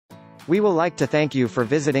We will like to thank you for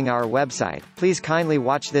visiting our website. Please kindly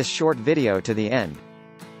watch this short video to the end.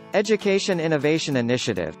 Education Innovation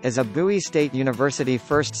Initiative is a Bowie State University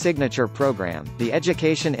first signature program. The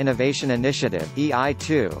Education Innovation Initiative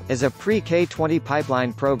 (EII) is a pre-K-20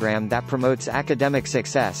 pipeline program that promotes academic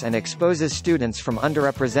success and exposes students from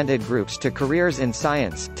underrepresented groups to careers in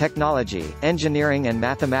science, technology, engineering and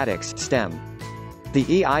mathematics (STEM). The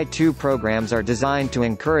EII programs are designed to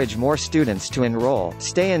encourage more students to enroll,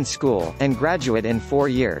 stay in school, and graduate in 4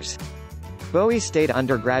 years. Bowie State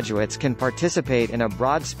undergraduates can participate in a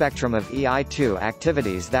broad spectrum of EII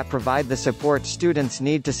activities that provide the support students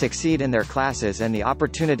need to succeed in their classes and the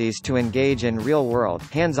opportunities to engage in real-world,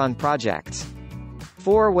 hands-on projects.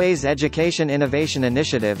 4 ways Education Innovation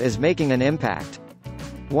Initiative is making an impact.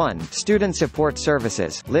 1. Student support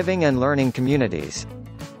services, living and learning communities.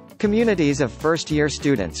 Communities of first-year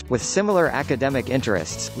students, with similar academic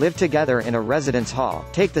interests, live together in a residence hall,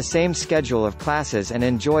 take the same schedule of classes and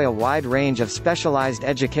enjoy a wide range of specialized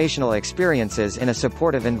educational experiences in a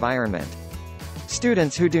supportive environment.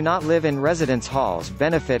 Students who do not live in residence halls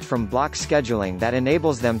benefit from block scheduling that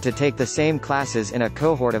enables them to take the same classes in a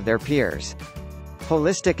cohort of their peers.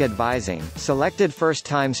 Holistic advising. Selected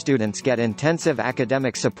first-time students get intensive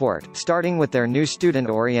academic support, starting with their new student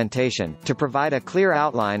orientation, to provide a clear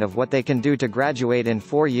outline of what they can do to graduate in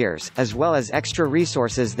 4 years, as well as extra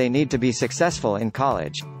resources they need to be successful in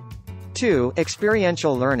college. 2.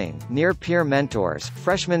 Experiential learning. Near-peer mentors.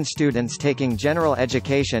 Freshman students taking general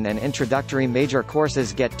education and introductory major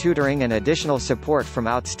courses get tutoring and additional support from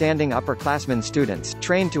outstanding upperclassmen students,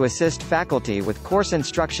 trained to assist faculty with course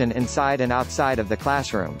instruction inside and outside of the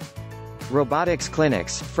classroom. Robotics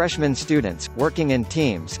clinics. Freshman students, working in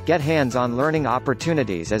teams, get hands-on learning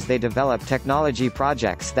opportunities as they develop technology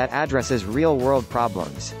projects that addresses real-world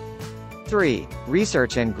problems. 3.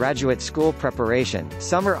 Research and graduate school preparation.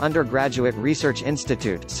 Summer Undergraduate Research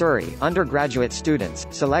Institute (SURI). Undergraduate students,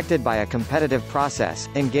 selected by a competitive process,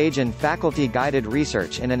 engage in faculty-guided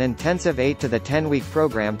research in an intensive 8 to 10-week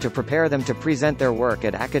program to prepare them to present their work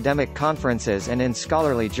at academic conferences and in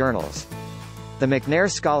scholarly journals. The McNair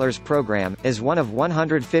Scholars Program is one of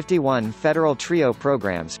 151 federal TRIO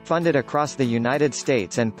programs, funded across the United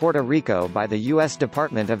States and Puerto Rico by the U.S.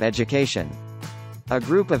 Department of Education. A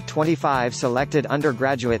group of 25 selected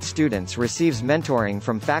undergraduate students receives mentoring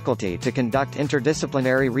from faculty to conduct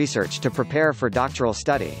interdisciplinary research to prepare for doctoral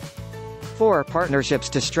study. 4. Partnerships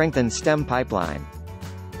to strengthen STEM pipeline.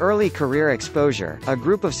 Early career exposure. A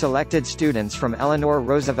group of selected students from Eleanor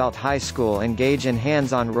Roosevelt High School engage in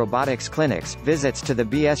hands-on robotics clinics, visits to the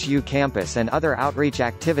BSU campus and other outreach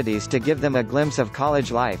activities to give them a glimpse of college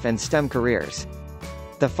life and STEM careers.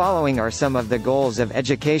 The following are some of the goals of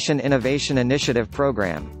Education Innovation Initiative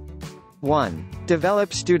Program. 1.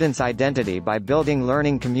 Develop students' identity by building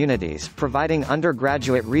learning communities, providing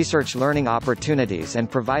undergraduate research learning opportunities and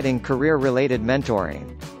providing career-related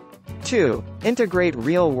mentoring. 2. Integrate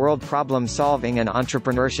real-world problem-solving and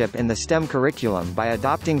entrepreneurship in the STEM curriculum by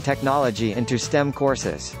adopting technology into STEM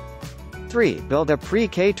courses. 3. Build a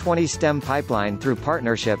pre-K-20 STEM pipeline through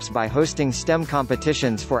partnerships by hosting STEM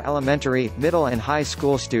competitions for elementary, middle and high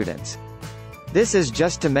school students. This is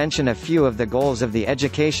just to mention a few of the goals of the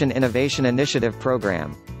Education Innovation Initiative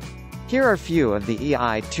program. Here are few of the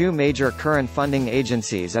EII major current funding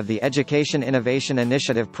agencies of the Education Innovation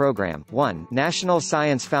Initiative program. 1. National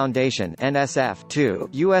Science Foundation (NSF).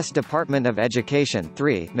 2. U.S. Department of Education.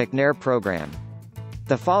 3. McNair Program.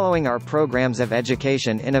 The following are programs of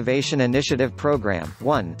Education Innovation Initiative Program.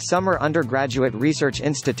 1. Summer Undergraduate Research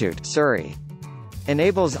Institute (SURI).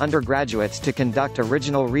 Enables undergraduates to conduct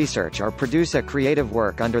original research or produce a creative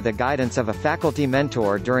work under the guidance of a faculty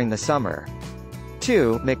mentor during the summer.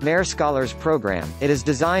 2. McNair Scholars Program. It is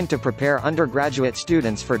designed to prepare undergraduate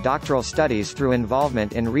students for doctoral studies through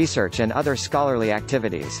involvement in research and other scholarly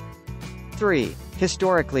activities. 3.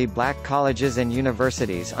 Historically Black Colleges and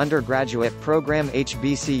Universities Undergraduate Program.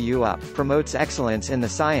 HBCU promotes excellence in the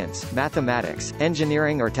science, mathematics,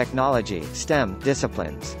 engineering or technology (STEM)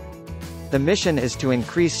 disciplines. The mission is to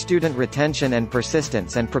increase student retention and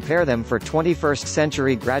persistence and prepare them for 21st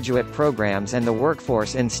century graduate programs and the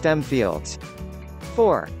workforce in STEM fields.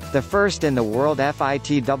 4. The first in the world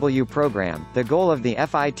FITW program. The goal of the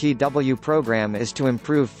FITW program is to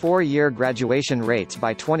improve 4-year graduation rates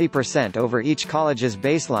by 20% over each college's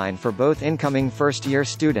baseline for both incoming first-year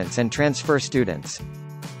students and transfer students.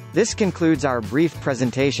 This concludes our brief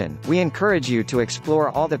presentation. We encourage you to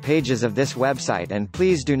explore all the pages of this website and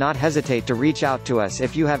please do not hesitate to reach out to us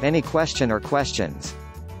if you have any question or questions.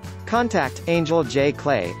 Contact Angel J.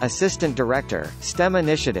 Clay, Assistant Director, STEM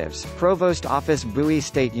Initiatives, Provost Office, Bowie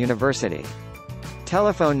State University.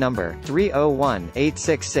 Telephone number,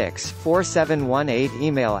 301-866-4718.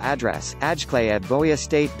 Email address,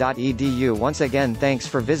 ajclay@bowiastate.edu. Once again, thanks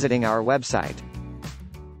for visiting our website.